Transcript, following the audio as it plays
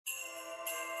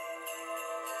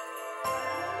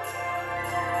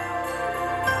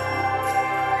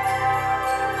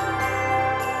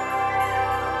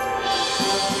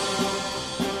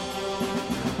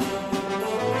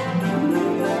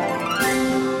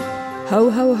Ho,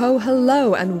 ho, ho,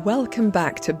 hello, and welcome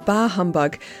back to Bah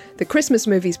Humbug, the Christmas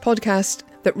movies podcast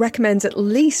that recommends at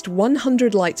least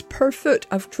 100 lights per foot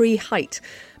of tree height,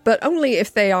 but only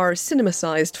if they are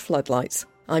cinema-sized floodlights.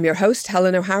 I'm your host,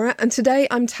 Helen O'Hara, and today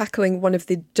I'm tackling one of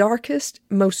the darkest,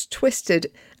 most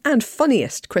twisted, and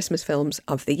funniest Christmas films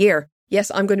of the year. Yes,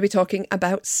 I'm going to be talking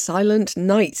about Silent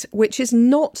Night, which is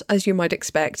not, as you might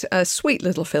expect, a sweet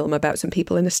little film about some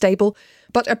people in a stable,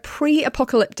 but a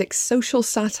pre-apocalyptic social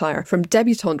satire from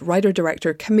debutante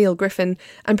writer-director Camille Griffin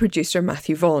and producer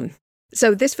Matthew Vaughn.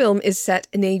 So this film is set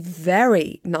in a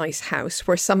very nice house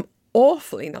where some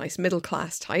awfully nice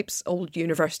middle-class types, old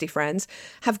university friends,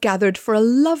 have gathered for a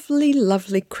lovely,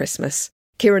 lovely Christmas.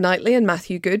 Keira Knightley and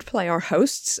Matthew Good play our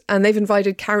hosts, and they've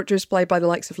invited characters played by the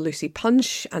likes of Lucy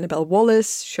Punch, Annabelle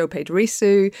Wallis, Chopin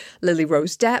Risu, Lily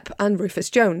Rose Depp and Rufus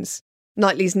Jones.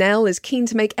 Knightley's Nell is keen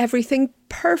to make everything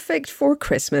perfect for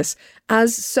Christmas,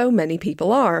 as so many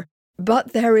people are.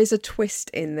 But there is a twist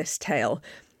in this tale,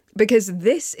 because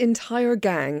this entire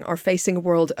gang are facing a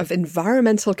world of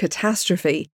environmental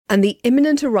catastrophe and the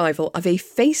imminent arrival of a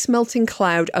face-melting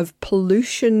cloud of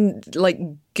pollution, like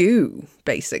goo,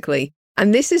 basically.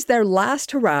 And this is their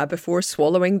last hurrah before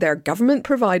swallowing their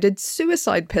government-provided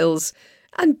suicide pills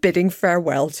and bidding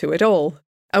farewell to it all.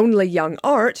 Only young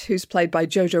Art, who's played by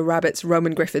Jojo Rabbit's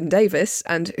Roman Griffin Davis,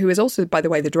 and who is also, by the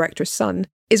way, the director's son,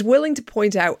 is willing to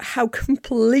point out how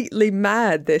completely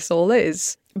mad this all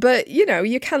is. But, you know,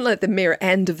 you can't let the mere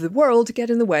end of the world get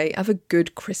in the way of a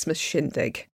good Christmas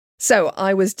shindig. So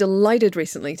I was delighted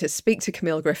recently to speak to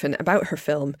Camille Griffin about her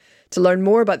film, to learn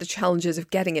more about the challenges of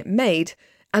getting it made,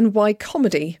 and why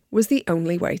comedy was the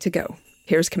only way to go.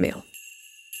 Here's Camille.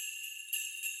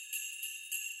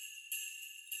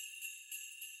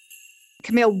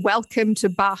 Camille, welcome to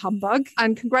Bah Humbug,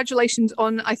 and congratulations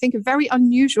on, I think, a very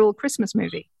unusual Christmas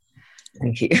movie.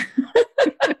 Thank you.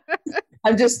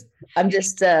 I'm just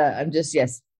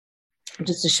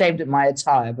ashamed of my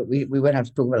attire, but we won't have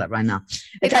to talk about that right now.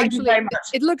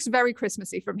 It looks very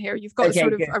Christmassy from here. You've got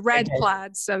a red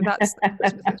plaid, so that's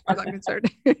Christmas as far as I'm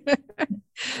concerned.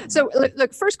 So,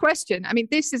 look, first question. I mean,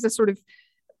 this is a sort of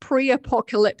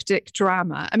pre-apocalyptic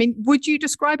drama. I mean, would you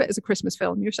describe it as a Christmas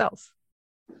film yourself?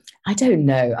 I don't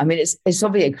know. I mean, it's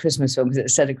obviously a Christmas film because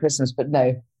it's set at Christmas, but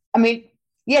no. I mean,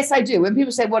 yes, I do. When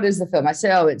people say, "What is the film?" I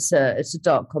say, "Oh, it's a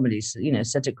dark comedy,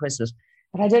 set at Christmas."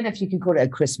 But I don't know if you can call it a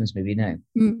Christmas movie. No.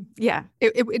 Yeah,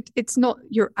 it's not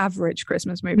your average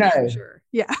Christmas movie. No, for sure.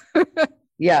 Yeah.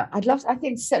 Yeah, I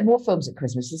think to set more films at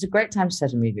Christmas. It's a great time to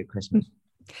set a movie at Christmas.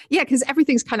 Yeah, because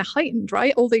everything's kind of heightened,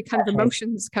 right? All the kind of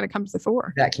emotions kind of come to the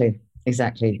fore.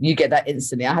 Exactly. You get that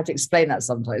instantly. I have to explain that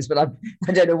sometimes, but I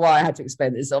don't know why I have to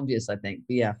explain it. It's obvious, I think.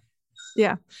 But yeah.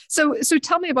 Yeah. So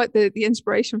tell me about the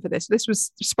inspiration for this. This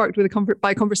was sparked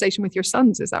by a conversation with your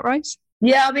sons. Is that right?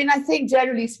 Yeah. I mean, I think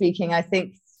generally speaking, I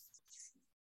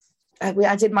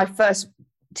did my first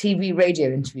TV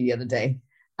radio interview the other day,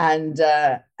 and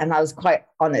I was quite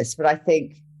honest, but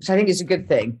which I think is a good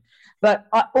thing. But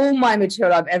all my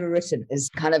material I've ever written is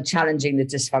kind of challenging the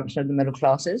dysfunction of the middle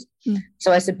classes.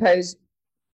 So I suppose,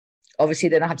 obviously,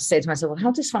 then I have to say to myself, well,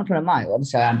 how dysfunctional am I? Well,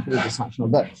 obviously, I am pretty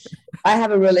dysfunctional, but I have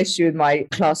a real issue with my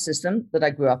class system that I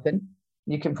grew up in.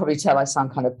 You can probably tell I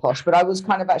sound kind of posh, but I was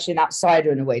kind of actually an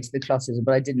outsider in a way to the class system,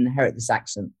 but I didn't inherit this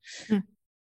accent.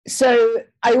 So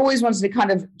I always wanted to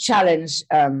kind of challenge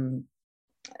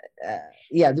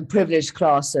the privileged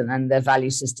class and their value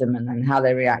system and how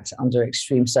they react under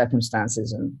extreme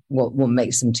circumstances and what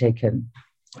makes them tick and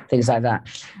things like that.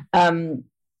 And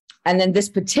then this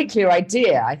particular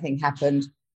idea, I think, happened.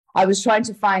 I was trying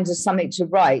to find something to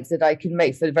write that I could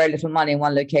make for very little money in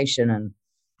one location. And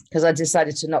because I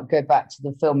decided to not go back to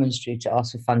the film industry to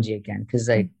ask for funding again, because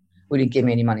they wouldn't give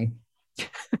me any money.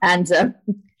 And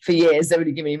for years, they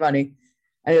wouldn't give me any money.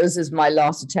 And it was my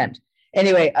last attempt.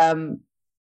 Anyway,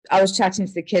 I was chatting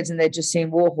to the kids and they'd just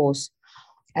seen War Horse.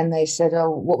 And they said, "Oh,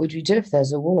 what would you do if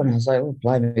there's a war?" And I was like, "Oh,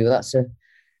 blimey, well,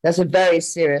 that's a very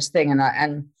serious thing." And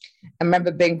I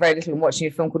remember being very little and watching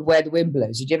a film called Where the Wind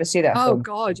Blows. Did you ever see that film? Oh,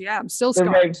 God, yeah. I'm still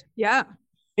scarred. Yeah,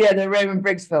 the Roman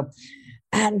Briggs film.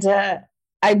 And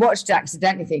I watched it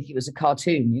accidentally thinking it was a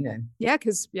cartoon, you know. Yeah,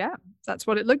 because, that's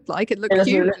what it looked like. It looked cute.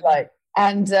 What it looked like.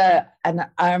 And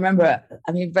I remember,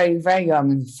 very, very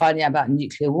young and finding out about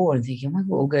nuclear war and thinking, oh my God,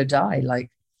 we're all going to die. Like,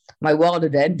 my world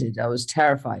had ended. I was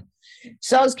terrified.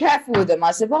 So I was careful with them.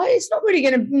 I said, well, it's not really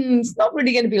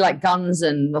going to be like guns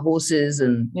and horses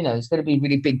and, it's going to be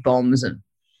really big bombs. And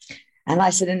I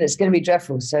said, and it's going to be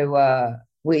dreadful. So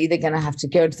we're either going to have to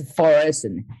go into the forest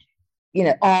and,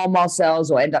 arm ourselves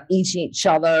or end up eating each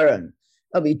other and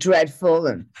it'll be dreadful.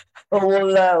 And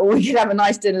or we could have a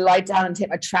nice dinner, lie down and take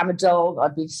my tramadol.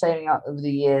 I've been saving up over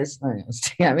the years.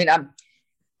 I mean,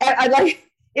 I like,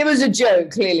 it was a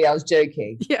joke. Clearly, I was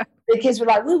joking. Yeah. The kids were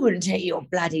like, we wouldn't take your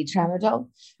bloody tramadol.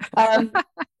 And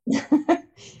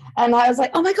I was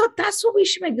like, oh my God, that's what we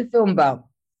should make the film about.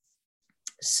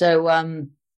 So,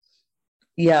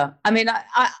 yeah, I mean,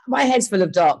 my head's full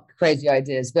of dark, crazy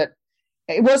ideas, but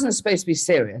it wasn't supposed to be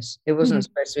serious. It wasn't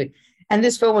supposed to be. And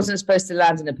this film wasn't supposed to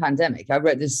land in a pandemic. I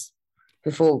wrote this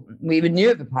before we even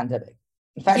knew of a pandemic.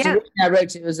 In fact, originally I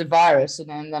wrote it was a virus, and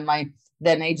then my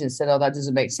then agent said, oh, that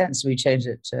doesn't make sense. So we changed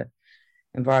it to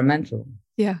environmental.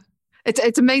 Yeah.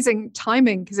 It's amazing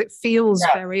timing, because it feels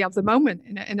very of the moment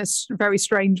in a very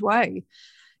strange way.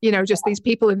 You know, just these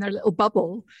people in their little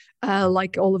bubble,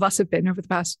 like all of us have been over the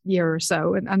past year or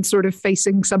so, and sort of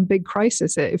facing some big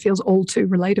crisis. It feels all too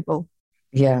relatable.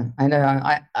 Yeah, I know.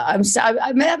 I'm sad. I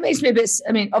mean, that makes me a bit.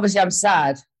 I mean, obviously, I'm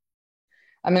sad.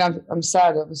 I mean, I'm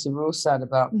sad. Obviously, we're all sad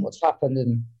about what's happened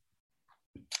and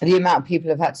the amount of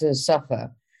people have had to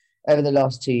suffer over the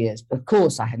last 2 years. Of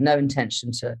course, I had no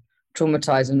intention to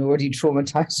traumatize an already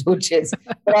traumatized audience,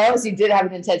 but I obviously did have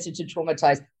an intention to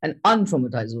traumatize an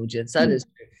untraumatized audience. That is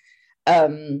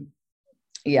true.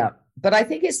 Yeah, but I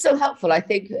think it's still helpful. I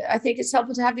think it's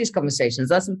helpful to have these conversations.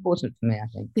 That's important for me, I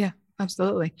think. Yeah,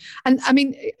 absolutely. And I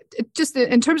mean, just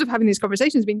in terms of having these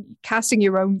conversations, I mean, casting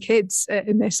your own kids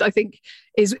in this, I think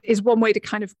is one way to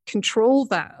kind of control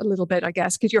that a little bit, I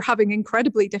guess, because you're having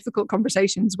incredibly difficult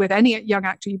conversations with any young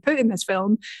actor you put in this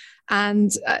film.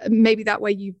 And maybe that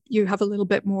way you have a little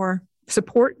bit more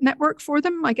support network for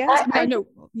them, I guess. I know.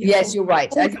 Yes, you're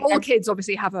right. All kids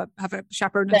obviously have a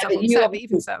chaperone themselves on set, but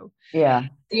even so. Yeah,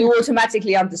 you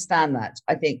automatically understand that.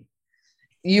 I think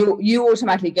you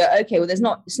automatically go, okay, well,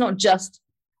 it's not just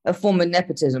a form of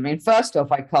nepotism. I mean, first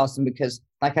off, I cast them because,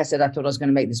 like I said, I thought I was going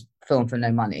to make this film for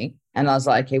no money. And I was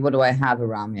like, okay, what do I have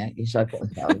around me? So I thought,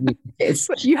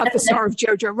 you have the star of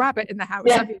Jojo Rabbit in the house.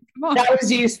 Yeah, I mean, come on. That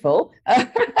was useful.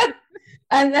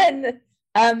 And then,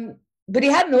 but he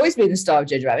hadn't always been the star of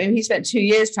Jojo Rabbit. I mean, he spent 2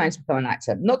 years trying to become an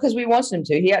actor. Not because we wanted him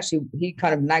to. He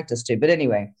kind of nagged us to. But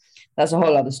anyway, that's a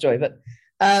whole other story. But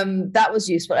that was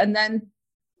useful. And then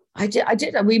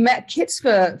we met kids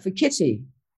for Kitty.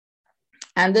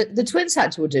 And the twins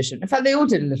had to audition. In fact, they all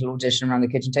did a little audition around the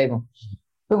kitchen table.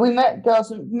 But we met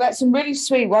girls, and met some really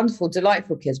sweet, wonderful,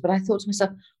 delightful kids. But I thought to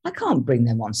myself, I can't bring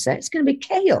them on set. It's going to be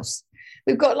chaos.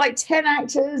 We've got like 10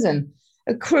 actors and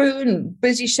a crew and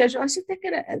busy schedule. I said,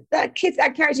 that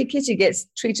character Kitty gets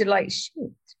treated like shit.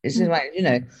 This is like,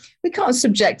 we can't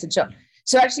subject a child.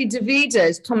 So actually, Davida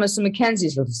is Thomas and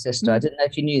Mackenzie's little sister. I didn't know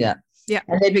if you knew that. Yeah.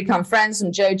 And they become friends,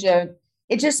 and Jojo,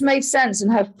 it just made sense.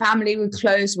 And her family were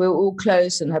close. We were all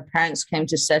close, and her parents came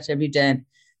to set every day.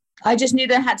 I just knew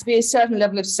there had to be a certain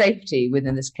level of safety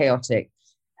within this chaotic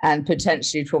and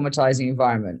potentially traumatizing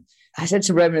environment. I said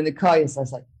to Roman in the car, yes, I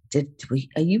was like,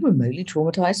 are you remotely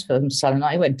traumatized from Silent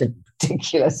Night? He went,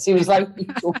 ridiculous. He was like, what are you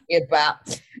talking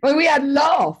about? I mean, we had a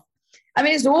laugh. I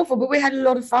mean, it's awful, but we had a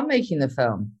lot of fun making the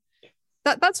film.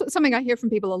 That's something I hear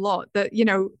from people a lot, that,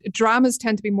 dramas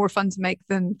tend to be more fun to make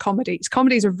than comedies.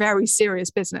 Comedies are very serious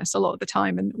business a lot of the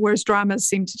time, and whereas dramas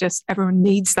seem to just, everyone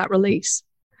needs that release.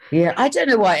 Yeah, I don't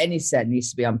know why any set needs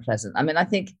to be unpleasant. I mean, I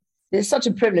think it's such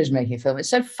a privilege making a film. It's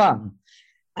so fun.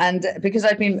 And because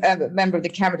I've been a member of the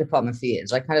camera department for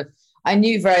years, I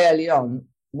knew very early on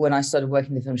when I started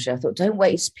working the film show, I thought, don't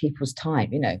waste people's time.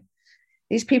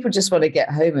 These people just want to get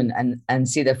home and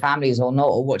see their families or not,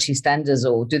 or watch EastEnders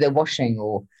or do their washing,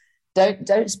 or don't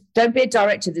be a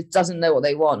director that doesn't know what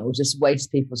they want or just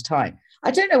waste people's time.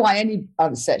 I don't know why any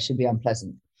other set should be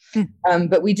unpleasant.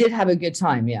 But we did have a good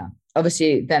time. Yeah.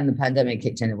 Obviously, then the pandemic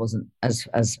kicked in. It wasn't as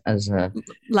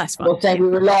less fun. We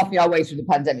were laughing our way through the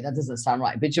pandemic. That doesn't sound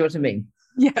right, but you know what I mean?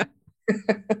 Yeah.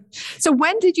 So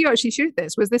when did you actually shoot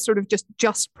this? Was this sort of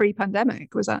just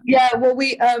pre-pandemic? Was that? Yeah. Well,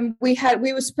 we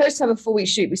were supposed to have a 4-week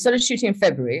shoot. We started shooting in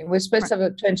February, and we were supposed to have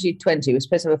a 2020. We were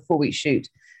supposed to have a 4-week shoot,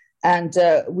 and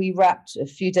we wrapped a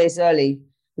few days early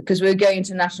because we were going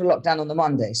into national lockdown on the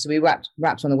Monday. So we wrapped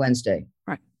on the Wednesday.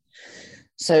 Right.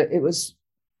 So it was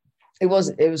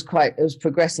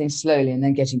progressing slowly and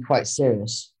then getting quite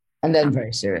serious and then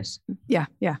very serious. Yeah.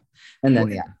 And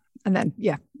then,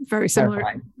 very similar.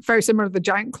 Terrifying. Very similar to the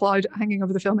giant cloud hanging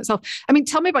over the film itself. I mean,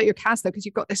 tell me about your cast though, because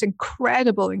you've got this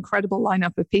incredible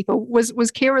lineup of people. Was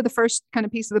Kira the first kind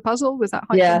of piece of the puzzle? Was that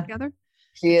how you came together?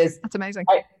 She is. That's amazing.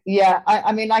 I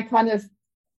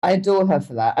adore her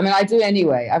for that. I mean, I do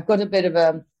anyway. I've got a bit of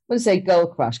I wouldn't say girl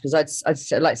crush, because I'd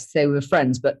like to say we were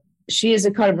friends, but she is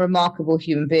a kind of remarkable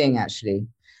human being, actually.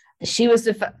 She was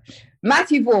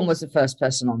Matthew Vaughn was the first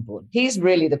person on board. He's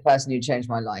really the person who changed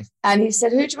my life. And he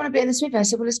said, who do you want to be in this movie? I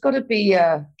said, well, it's got to be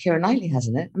Keira Knightley,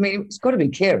 hasn't it? I mean, it's got to be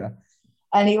Keira.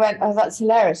 And he went, oh, that's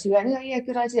hilarious. He went, oh, yeah,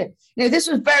 good idea. This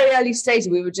was very early stages.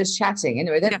 We were just chatting.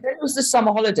 Anyway, then it was the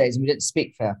summer holidays and we didn't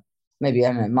speak for maybe, I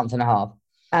don't know, a month and a half.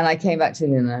 And I came back to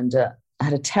him and I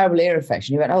had a terrible ear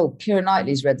infection. He went, oh, Keira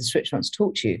Knightley's read The Switch, wants to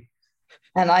talk to you.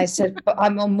 And I said, but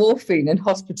I'm on morphine in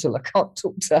hospital. I can't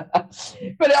talk to her.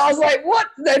 But I was like, what?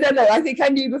 No. I think I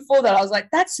knew before that. I was like,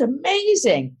 that's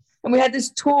amazing. And we had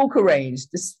this talk arranged,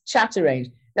 this chat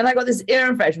arranged. Then I got this ear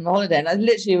infection from holiday and I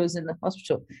literally was in the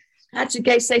hospital. I had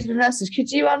to say to the nurses,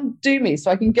 could you undo me so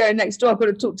I can go next door? I've got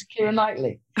to talk to Keira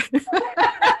Knightley.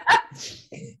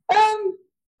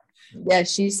 Yeah,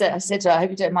 she said, I said to her, I hope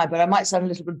you don't mind, but I might sound a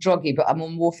little bit druggy, but I'm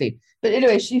on morphine. But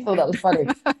anyway, she thought that was funny.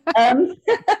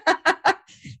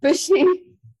 But she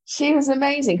was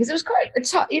amazing because it was quite a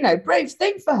brave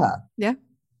thing for her. Yeah.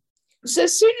 So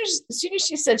as soon as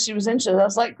she said she was interested, I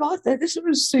was like, God, this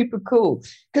was super cool.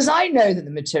 Because I know that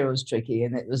the material was tricky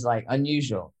and it was like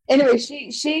unusual. Anyway,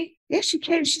 she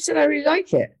came, she said, I really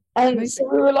like it. And so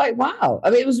we were like, wow. I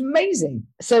mean, it was amazing.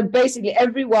 So basically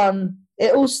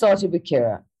it all started with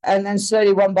Keira. And then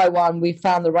slowly, one by one, we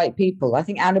found the right people. I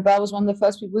think Annabelle was one of the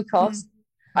first people we cast.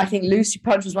 I think Lucy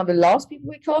Punch was one of the last people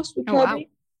we cast with Kirby. Wow.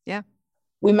 Yeah.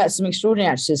 We met some extraordinary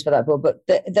actresses for that book, but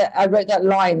I wrote that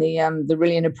line, the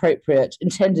really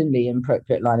intendedly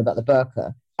inappropriate line about the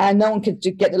burqa, and no one could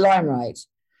get the line right.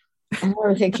 And I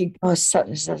was thinking,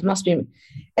 that must be.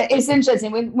 It's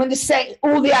interesting when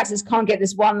all the actors can't get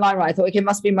this one line right. I thought, okay, it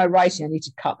must be my writing. I need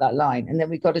to cut that line. And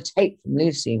then we got a tape from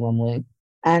Lucy one morning,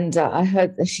 and I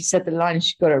heard that she said the line and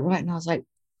she got it right, and I was like,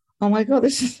 oh my God,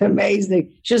 this is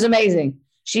amazing. She was amazing.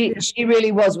 She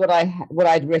really was what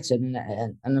I'd written,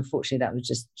 and unfortunately that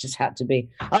was just had to be.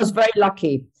 I was very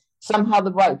lucky. Somehow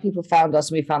the right people found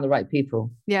us, and we found the right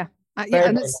people. Yeah,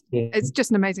 and it's just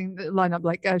an amazing lineup,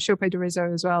 like Chope de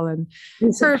Rizzo as well, and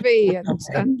Kirby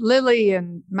and Lily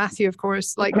and Matthew, of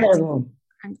course. Like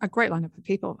a great lineup of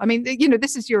people. I mean,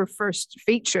 this is your first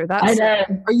feature. I know.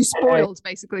 Are you spoiled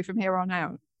basically from here on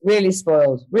out? Really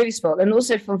spoiled, and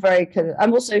also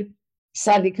I'm also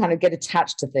sadly kind of get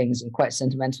attached to things and quite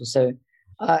sentimental. So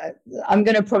I'm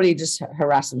going to probably just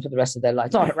harass them for the rest of their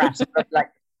life. Not harass them, but like,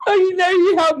 oh,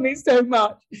 you helped me so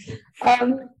much.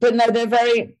 But no,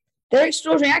 they're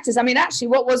extraordinary actors. I mean, actually,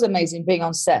 what was amazing being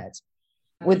on set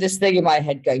with this thing in my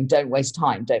head going, don't waste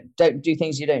time, don't do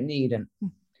things you don't need.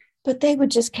 But they would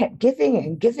just kept giving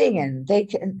and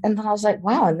and I was like,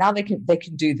 wow, and now they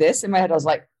can do this. In my head, I was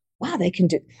like, wow, they can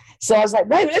do. So I was like,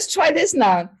 right, let's try this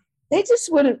now. They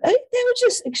were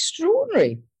just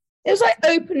extraordinary. It was like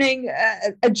opening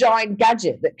a giant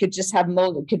gadget that could just have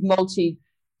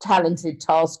multi-talented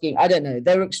tasking. I don't know.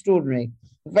 They were extraordinary.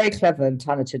 Very clever and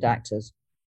talented actors.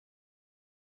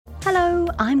 Hello,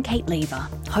 I'm Kate Lever,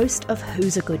 host of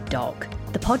Who's a Good Dog,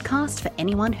 the podcast for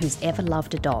anyone who's ever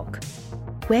loved a dog.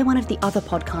 We're one of the other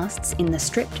podcasts in the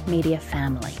Stripped Media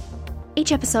family.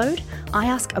 Each episode, I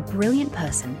ask a brilliant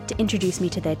person to introduce me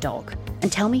to their dog and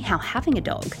tell me how having a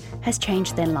dog has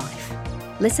changed their life.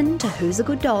 Listen to Who's a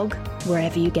Good Dog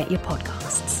wherever you get your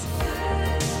podcasts.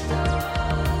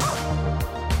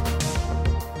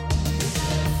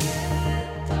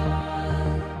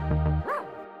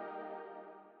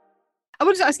 I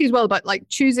wanted to ask you as well about like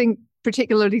choosing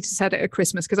particularly to set it at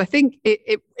Christmas, because I think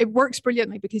it works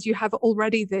brilliantly because you have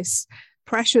already this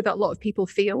pressure that a lot of people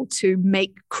feel to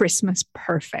make Christmas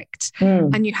perfect.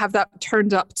 And you have that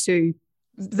turned up to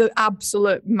the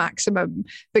absolute maximum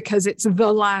because it's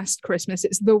the last Christmas,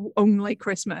 it's the only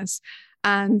Christmas.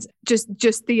 And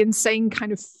just the insane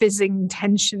kind of fizzing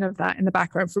tension of that in the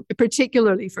background,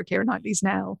 particularly for Keira Knightley's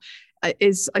Nell, I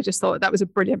just thought that was a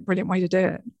brilliant way to do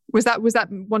it. Was that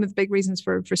one of the big reasons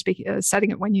for setting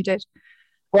it when you did?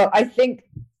 Well, I think,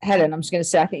 Helen, I'm just going to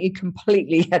say, I think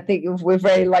we're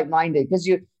very like-minded, because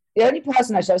you're the only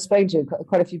person actually I've spoken to,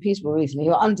 quite a few people recently,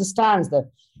 who understands that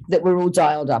we're all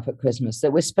dialed up at Christmas,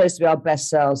 that we're supposed to be our best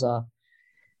selves are.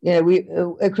 We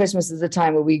at Christmas is a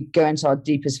time where we go into our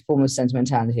deepest form of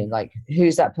sentimentality, and like,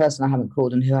 who's that person I haven't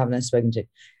called and who haven't I spoken to?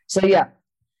 So yeah,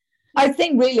 I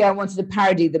think really I wanted to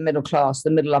parody the middle class,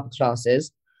 the middle upper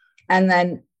classes, and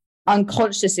then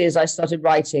unconsciously, as I started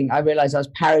writing, I realized I was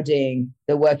parodying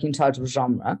the working title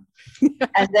genre.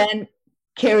 And then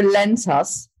Keira lent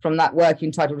us from that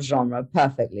working title genre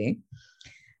perfectly.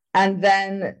 And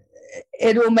then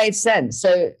it all made sense.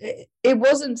 So it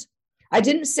wasn't, I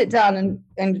didn't sit down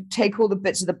and take all the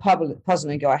bits of the puzzle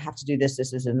and go, I have to do this,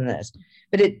 and this.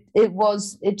 But it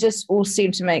just all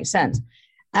seemed to make sense.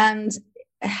 And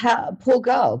poor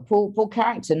girl, poor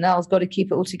character. Nell's got to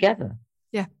keep it all together.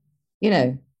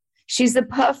 Yeah. She's the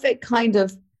perfect kind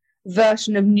of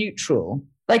version of neutral.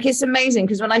 Like, it's amazing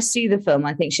because when I see the film,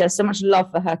 I think she has so much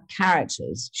love for her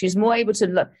characters. She's more able to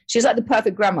love. She's like the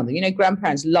perfect grandmother.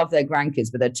 Grandparents love their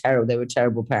grandkids, but they're terrible. They were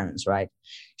terrible parents, right?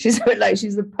 She's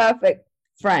the perfect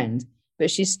friend,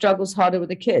 but she struggles harder with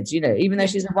the kids, even though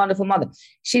she's a wonderful mother.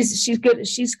 She's good.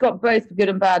 She's got both good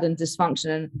and bad and dysfunction.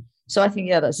 And so I think,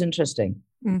 that's interesting.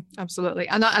 Absolutely.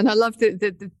 And I love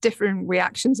the different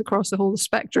reactions across the whole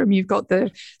spectrum. You've got the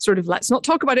sort of, let's not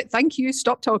talk about it. Thank you.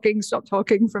 Stop talking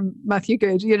from Matthew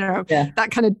Good,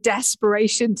 that kind of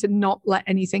desperation to not let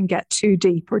anything get too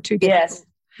deep or too difficult.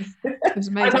 Yes.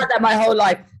 I've had that my whole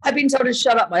life. I've been told to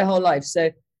shut up my whole life.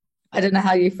 So I don't know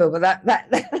how you feel, but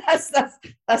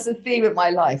that's a theme of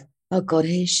my life. Oh God,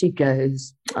 here she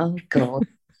goes. Oh God.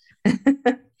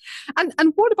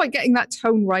 And what about getting that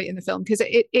tone right in the film? Because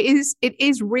it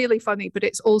is really funny, but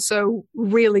it's also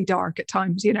really dark at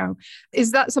times,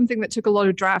 Is that something that took a lot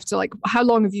of drafts? Like, how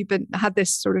long have you had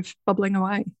this sort of bubbling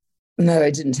away? No,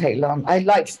 it didn't take long. There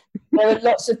were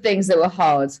lots of things that were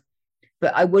hard,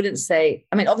 but I wouldn't say,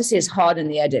 obviously it's hard in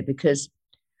the edit because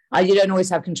you don't always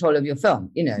have control of your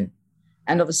film,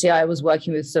 And obviously I was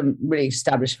working with some really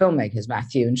established filmmakers,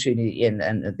 Matthew and Trini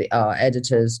and our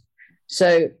editors.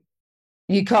 So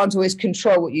you can't always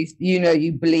control what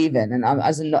you believe in. And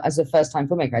as a first-time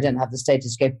filmmaker, I don't have the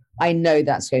status to go, I know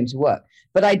that's going to work.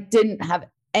 But I didn't have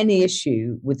any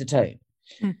issue with the tone.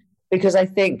 Because I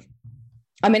think,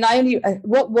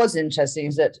 what was interesting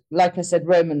is that, like I said,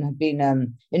 Roman had been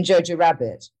in Jojo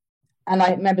Rabbit. And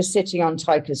I remember sitting on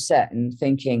Taika's set and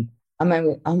thinking,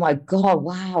 oh my God,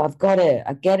 wow, I've got it.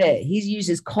 I get it. He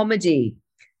uses comedy.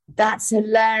 That's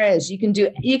hilarious. You can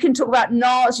talk about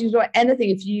Nas, you can talk about anything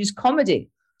if you use comedy.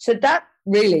 So that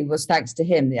really was thanks to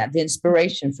him, the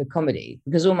inspiration for comedy,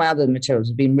 because all my other materials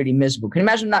have been really miserable. Can you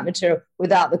imagine that material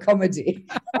without the comedy?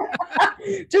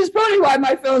 Which is probably why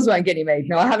my films weren't getting made.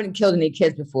 No, I haven't killed any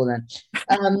kids before then.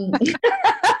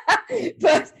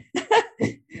 But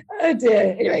oh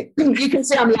dear. Anyway, you can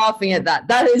see I'm laughing at that.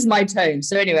 That is my tone.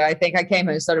 So anyway, I think I came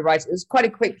home and started writing. It was quite a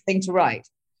quick thing to write.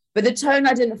 But the tone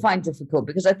I didn't find difficult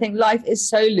because I think life is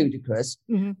so ludicrous.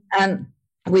 And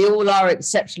we all are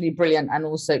exceptionally brilliant and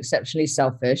also exceptionally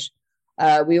selfish.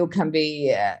 We all can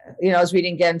be, I was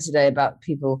reading again today about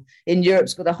people in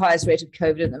Europe's got the highest rate of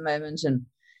COVID at the moment. And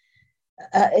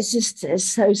it's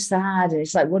so sad. And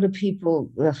it's like, what do people,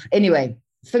 anyway,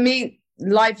 for me,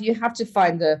 life, you have to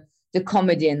find the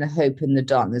comedy and the hope and the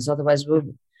darkness. Otherwise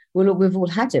we've all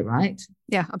had it, right?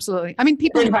 Yeah, absolutely.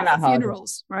 People laugh at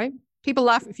funerals, right? People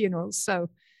laugh at funerals. So,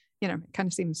 it kind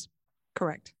of seems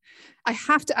correct. I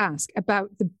have to ask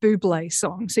about the Bublé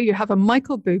song. So you have a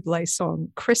Michael Bublé song,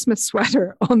 Christmas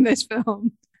Sweater, on this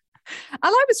film. And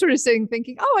I was sort of sitting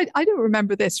thinking, I don't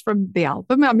remember this from the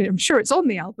album. I'm sure it's on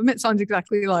the album. It sounds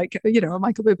exactly like, a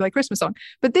Michael Bublé Christmas song.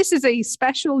 But this is a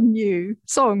special new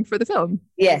song for the film.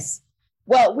 Yes.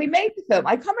 Well, we made the film.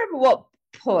 I can't remember what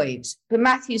point, but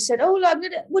Matthew said,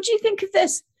 what do you think of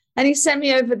this? And he sent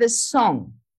me over this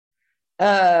song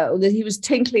that he was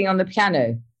tinkling on the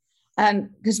piano. And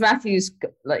because Matthew's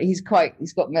he's got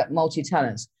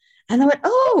multi-talents. And I went,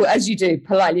 as you do,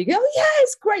 politely, go, yeah,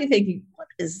 it's great. Thinking, what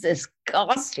is this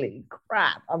ghastly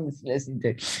crap I'm listening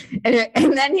to?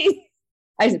 And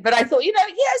then but I thought,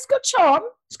 it's got charm.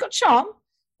 It's got charm.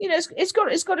 It's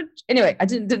got a, anyway, I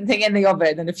didn't think anything of it.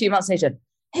 And then a few months later,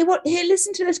 hey,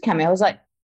 listen to this, Camille. I was like,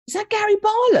 is that Gary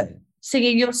Barlow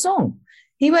singing your song?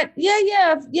 He went, yeah.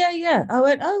 I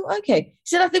went, oh, okay. He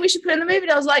said, I think we should put it in the movie.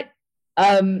 And I was like,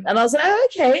 and I was like, oh,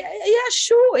 okay, yeah,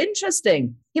 sure,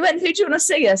 interesting. He went, who do you want to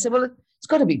sing it? I said, well, it's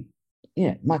got to be,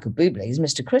 Michael Bublé. He's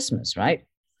Mr. Christmas, right?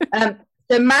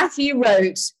 So Matthew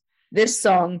wrote this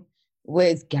song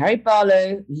with Gary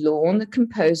Barlow, Lorne, the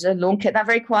composer. Lorne kept that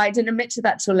very quiet, didn't admit to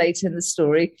that till later in the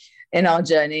story, in our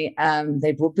journey.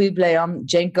 They brought Bublé on.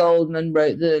 Jane Goldman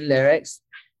wrote the lyrics,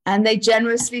 and they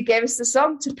generously gave us the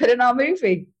song to put in our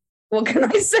movie. What can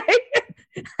I say?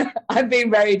 I'm being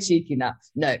very cheeky now.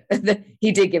 No,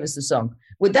 he did give us the song.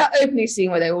 With that opening scene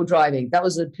where they're all driving, that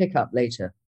was a pickup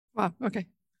later. Wow, okay.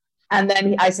 And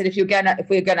then I said, if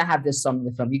we're gonna have this song in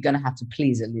the film, you're gonna have to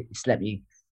please at least let me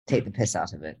take the piss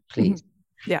out of it, please.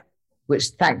 Mm-hmm. Yeah. Which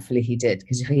thankfully he did,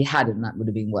 because if he hadn't, that would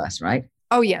have been worse, right?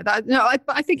 Oh yeah,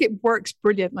 I think it works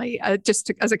brilliantly.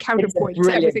 As a counterpoint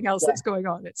to everything else that's going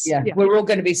on. We're all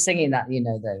going to be singing that,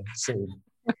 though, soon.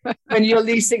 When you're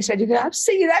least expected, you go, I'm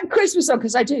singing that Christmas song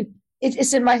because I do.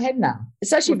 It's in my head now.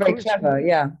 It's actually very clever,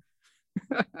 yeah.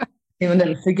 Even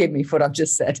though, forgive me for what I've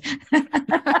just said.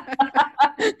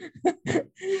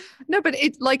 No, but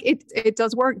it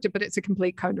does work, but it's a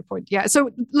complete counterpoint. Yeah. So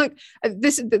look,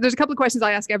 there's a couple of questions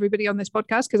I ask everybody on this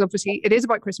podcast because obviously it is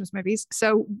about Christmas movies.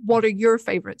 So what are your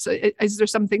favorites? Is there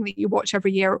something that you watch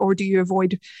every year, or do you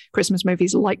avoid Christmas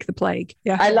movies like the plague?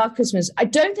 Yeah. I love Christmas. I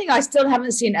don't think I still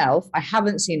haven't seen Elf. I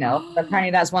haven't seen Elf.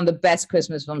 Apparently that's one of the best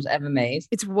Christmas films ever made.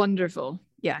 It's wonderful.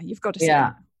 Yeah, you've got to see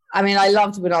it. I mean, I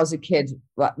loved when I was a kid.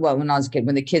 Well, when I was a kid,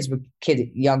 when the kids were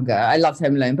younger, I loved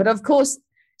Home Alone. But of course,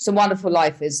 It's a Wonderful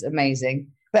Life is amazing.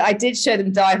 But I did show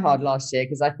them Die Hard last year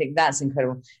because I think that's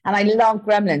incredible. And I love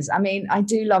Gremlins. I mean, I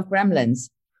do love Gremlins.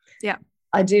 Yeah.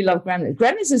 I do love Gremlins.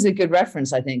 Gremlins is a good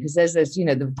reference, I think, because there's this,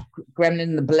 the Gremlin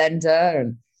in the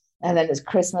blender and then it's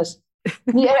Christmas.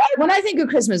 Yeah, when I think of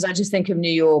Christmas, I just think of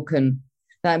New York and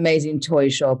that amazing toy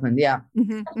shop. And I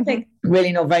think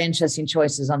really not very interesting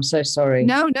choices. I'm so sorry.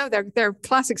 No, they're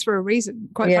classics for a reason,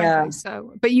 quite frankly.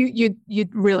 So, but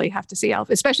you'd really have to see Elf,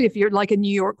 especially if you're like a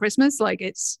New York Christmas. Like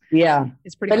it's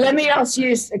pretty. But let me ask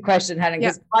you a question, Helen,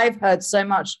 because I've heard so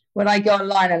much when I go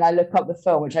online and I look up the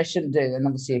film, which I shouldn't do, and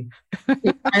obviously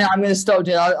I'm going to stop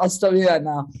doing. I'll stop doing that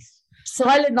now.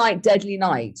 Silent Night, Deadly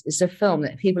Night is a film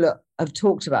that people have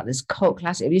talked about, this cult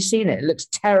classic. Have you seen it? It looks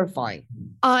terrifying.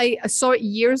 I saw it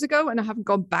years ago and I haven't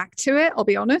gone back to it, I'll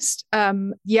be honest.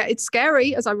 It's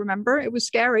scary, as I remember. It was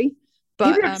scary.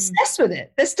 But people are obsessed with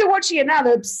it. They're still watching it now.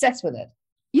 They're obsessed with it.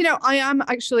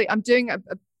 I'm doing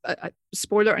a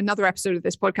spoiler, another episode of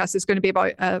this podcast is going to be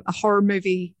about a horror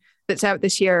movie that's out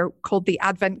this year called The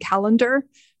Advent Calendar,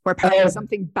 where apparently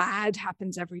something bad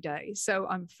happens every day. So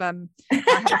I've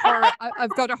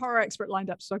got a horror expert lined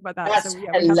up to talk about that. That's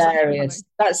hilarious.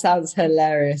 That sounds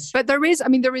hilarious. But there is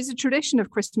a tradition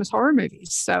of Christmas horror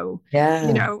movies. So,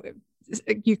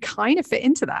 you kind of fit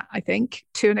into that, I think,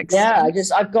 to an extent. Yeah,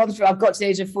 I've got to the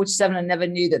age of 47 and never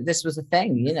knew that this was a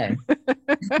thing,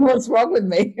 What's wrong with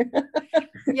me?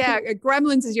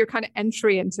 Gremlins is your kind of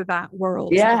entry into that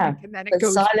world. Yeah. And then it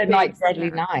goes Silent Night,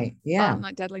 Deadly Night. Yeah. Silent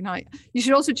Night, Deadly Night. You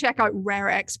should also check out Rare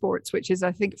Exports, which is,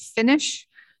 I think, Finnish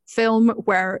film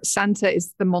where Santa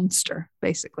is the monster,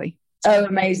 basically. Oh,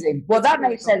 amazing. Well, that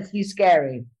makes sense. He's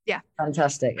scary. Yeah.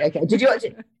 Fantastic. Okay. Did you...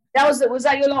 was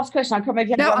that your last question? I can't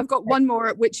remember. No, I've got one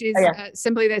more, which is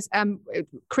simply this: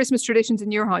 Christmas traditions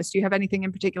in your house. Do you have anything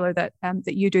in particular that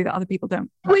you do that other people don't?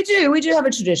 We do have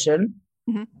a tradition,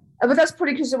 but that's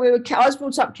probably because I was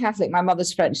brought up Catholic. My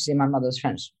mother's French. See, my mother's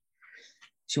French.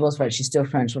 She was French. She's still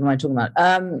French. What am I talking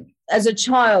about? As a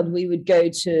child, we would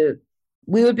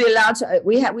be allowed to.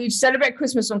 We'd celebrate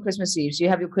Christmas on Christmas Eve. So you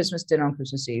have your Christmas dinner on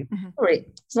Christmas Eve.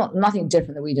 It's nothing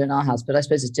different that we do in our house, but I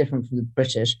suppose it's different from the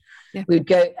British. Yeah. We'd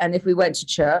go, and if we went to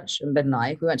church at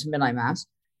midnight, if we went to midnight mass,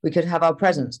 we could have our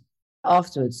presents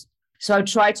afterwards. So I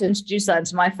tried to introduce that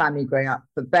into my family growing up,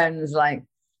 but Ben was like,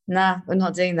 "Nah, we're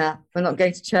not doing that. We're not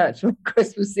going to church on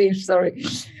Christmas Eve. Sorry."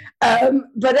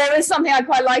 But there is something I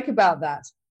quite like about that.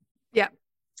 Yeah.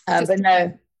 But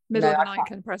no. Middle of the night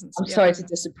kind of presents. I'm sorry to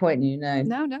disappoint you.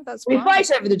 No, that's we fine.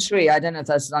 fight over the tree. I don't know if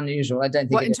that's unusual. I don't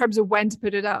think. What in terms of when to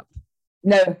put it up?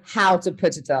 No, how to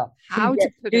put it up.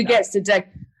 Who gets to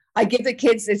deck? I give the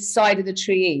kids this side of the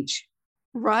tree each.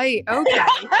 Right. Okay.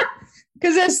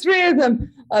 Because there's 3 of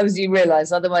them, as you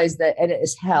realise. Otherwise,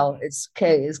 it's hell. It's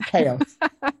chaos.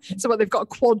 So they've got a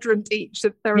quadrant each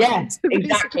that they're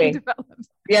exactly.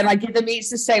 Yeah, and I give them each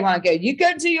the same one. I go, you go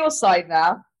and do your side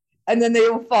now, and then they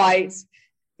all fight.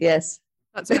 Yes.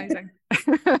 That's amazing.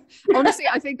 Honestly,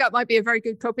 I think that might be a very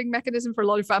good coping mechanism for a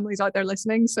lot of families out there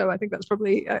listening. So I think that's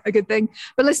probably a good thing.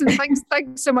 But listen, thanks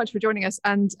so much for joining us.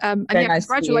 And nice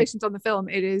congratulations on the film.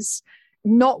 It is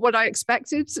not what I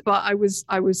expected, but I was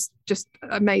just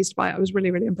amazed by it. I was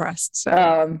really, really impressed. So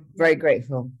I'm very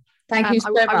grateful. Thank you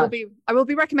so much. I will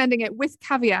be recommending it with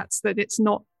caveats that it's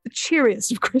not the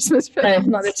cheeriest of Christmas films. No, it's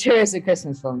not the cheeriest of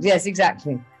Christmas films. Yes,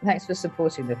 exactly. Thanks for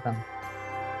supporting the film.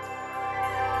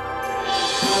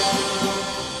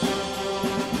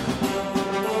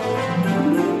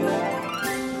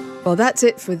 Well, that's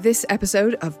it for this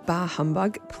episode of Bah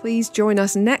Humbug. Please join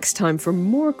us next time for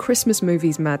more Christmas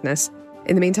movies madness.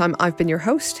 In the meantime, I've been your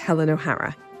host, Helen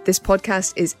O'Hara. This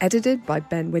podcast is edited by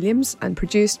Ben Williams and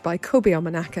produced by Kobe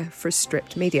Omanaka for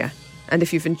Stripped Media. And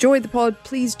if you've enjoyed the pod,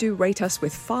 please do rate us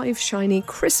with 5 shiny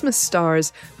Christmas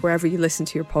stars wherever you listen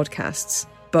to your podcasts.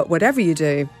 But whatever you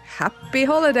do, happy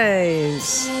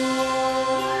holidays!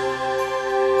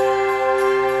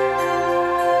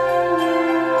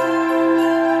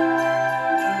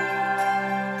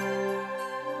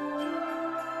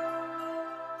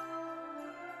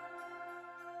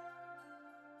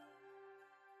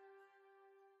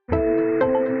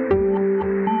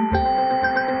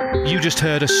 You just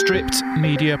heard a Stripped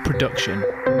Media production.